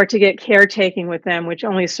 or to get caretaking with them, which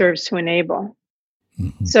only serves to enable.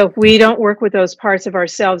 Mm-hmm. So if we don't work with those parts of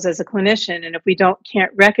ourselves as a clinician, and if we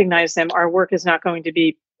can't recognize them, our work is not going to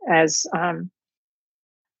be as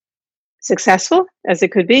successful as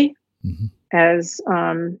it could be, mm-hmm. as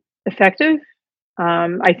effective.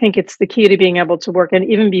 I think it's the key to being able to work. And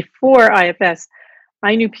even before IFS,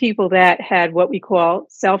 I knew people that had what we call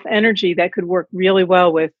self-energy that could work really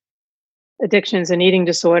well with addictions and eating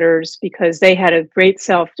disorders because they had a great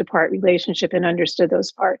self-to-part relationship and understood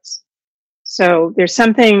those parts. So there's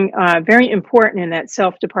something very important in that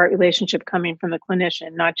self-to-part relationship coming from the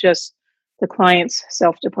clinician, not just the client's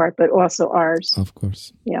self-to-part, but also ours. Of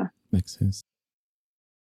course. Yeah. Makes sense.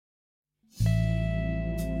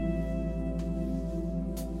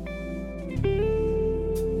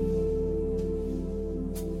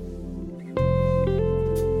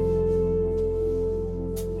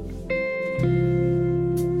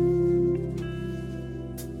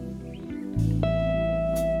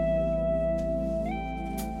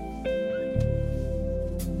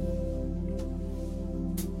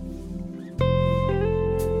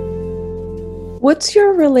 What's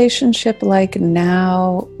your relationship like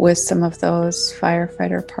now with some of those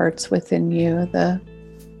firefighter parts within you, the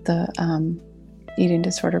eating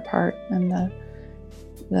disorder part and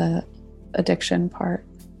the addiction part?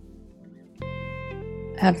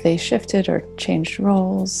 Have they shifted or changed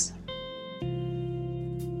roles?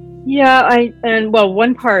 Yeah,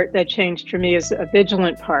 one part that changed for me is a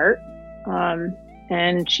vigilant part,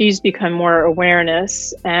 and she's become more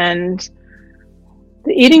awareness. And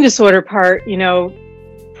the eating disorder part,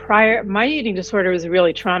 my eating disorder was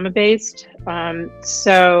really trauma-based.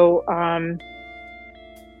 So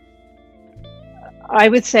I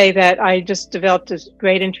would say that I just developed a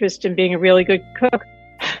great interest in being a really good cook.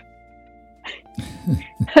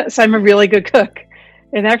 So I'm a really good cook.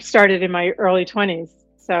 And that started in my early 20s.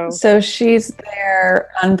 So she's there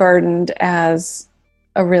unburdened as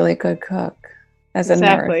a really good cook, as a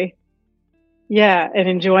nurse. Yeah, and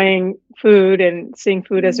enjoying food and seeing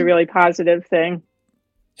food as a really positive thing.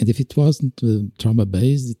 And if it wasn't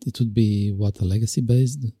trauma-based, it would be what, a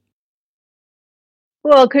legacy-based?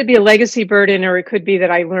 Well, it could be a legacy burden, or it could be that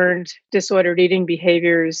I learned disordered eating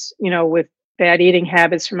behaviors, with bad eating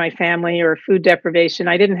habits from my family or food deprivation.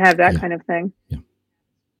 I didn't have that kind of thing. Yeah.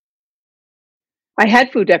 I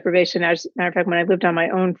had food deprivation, as a matter of fact, when I lived on my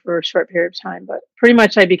own for a short period of time, but pretty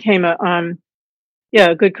much I became a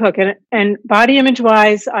good cook. And body image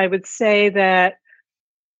wise, I would say that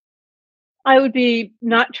I would be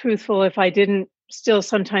not truthful if I didn't still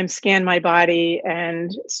sometimes scan my body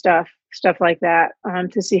and stuff stuff like that,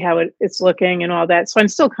 to see how it's looking and all that. So I'm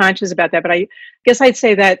still conscious about that, but I guess I'd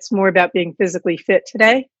say that's more about being physically fit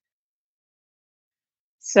today.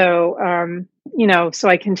 So, so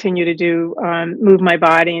I continue to do, move my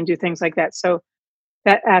body and do things like that. So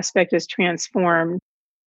that aspect is transformed.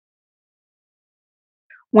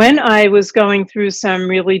 When I was going through some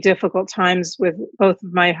really difficult times with both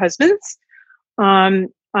of my husbands,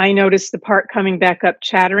 I noticed the part coming back up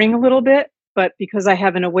chattering a little bit, but because I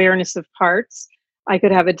have an awareness of parts, I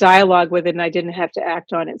could have a dialogue with it and I didn't have to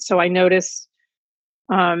act on it. So I noticed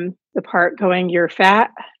the part going, "You're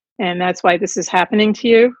fat, and that's why this is happening to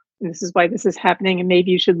you. And this is why this is happening. And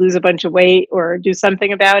maybe you should lose a bunch of weight or do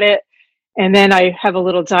something about it." And then I have a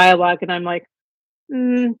little dialogue and I'm like,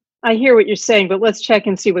 I hear what you're saying, but let's check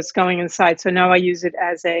and see what's going inside. So now I use it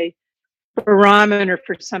as a barometer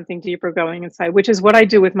for something deeper going inside, which is what I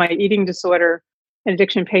do with my eating disorder and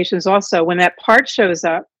addiction patients also. When that part shows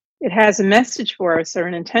up, it has a message for us or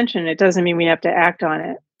an intention. It doesn't mean we have to act on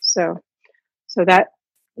it. So that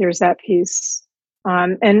there's that piece.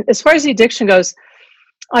 And as far as the addiction goes,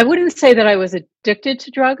 I wouldn't say that I was addicted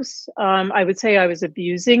to drugs. I would say I was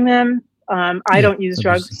abusing them. I don't use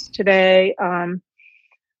drugs today.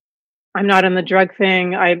 I'm not on the drug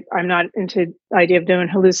thing. I'm not into the idea of doing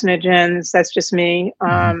hallucinogens. That's just me.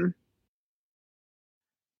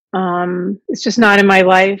 It's just not in my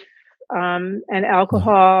life. And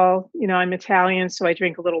alcohol, I'm Italian, so I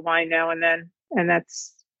drink a little wine now and then, and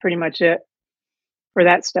that's pretty much it for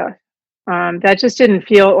that stuff. That just didn't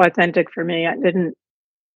feel authentic for me. I didn't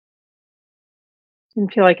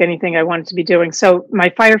feel like anything I wanted to be doing. So my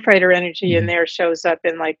firefighter energy in there shows up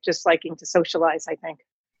in just liking to socialize, I think,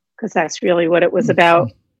 because that's really what it was about.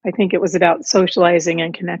 I think it was about socializing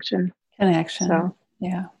and connection. So,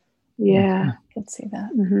 yeah. Yeah. I can see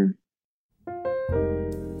that. Mm-hmm.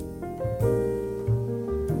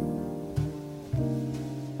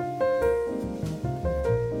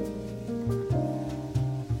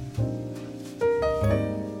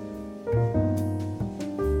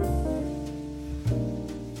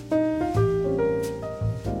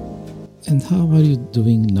 And how are you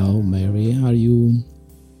doing now, Mary? Are you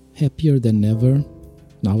happier than ever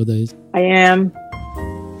nowadays? I am.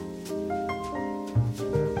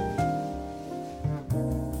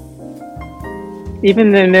 Even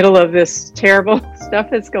in the middle of this terrible stuff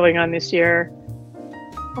that's going on this year,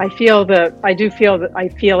 I feel it. I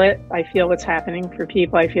feel what's happening for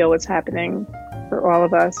people. I feel what's happening for all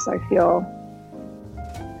of us. I feel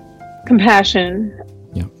compassion.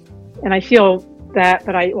 Yeah. And I feel that,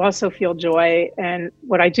 but I also feel joy. And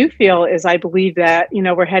what I do feel is I believe that,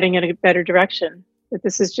 we're heading in a better direction, that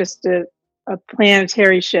this is just a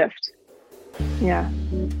planetary shift. Yeah.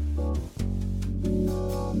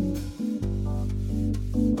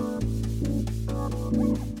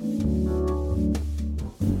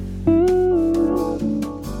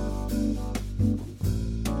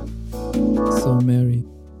 So, Mary,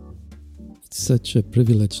 it's such a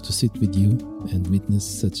privilege to sit with you and witness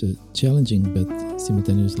such a challenging but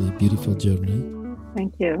simultaneously beautiful journey.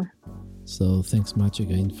 Thank you. So thanks much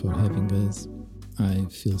again for having us. I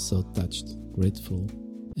feel so touched, grateful,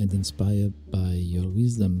 and inspired by your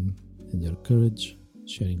wisdom and your courage,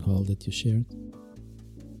 sharing all that you shared.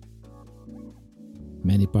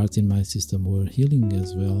 Many parts in my system were healing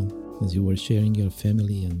as well, as you were sharing your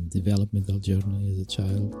family and developmental journey as a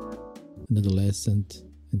child, an adolescent,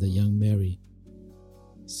 and a young Mary.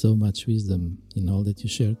 So much wisdom in all that you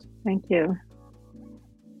shared. Thank you.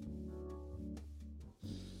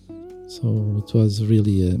 So it was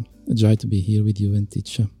really a joy to be here with you and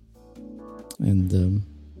Teacher. And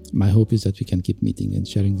my hope is that we can keep meeting and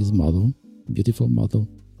sharing this model, beautiful model,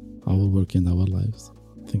 our work and our lives.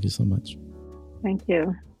 Thank you so much. Thank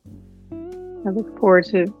you. I look forward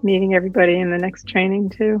to meeting everybody in the next training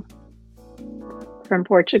too, from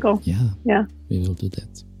Portugal. Yeah. We will do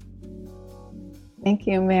that. Thank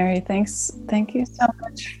you, Mary. Thank you so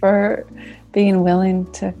much for being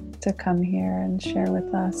willing to come here and share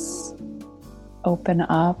with us, open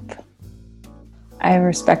up. I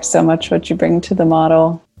respect so much what you bring to the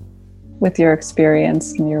model with your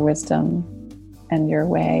experience and your wisdom and your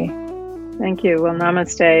way. Thank you. Well,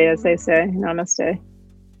 namaste, as they say. Namaste.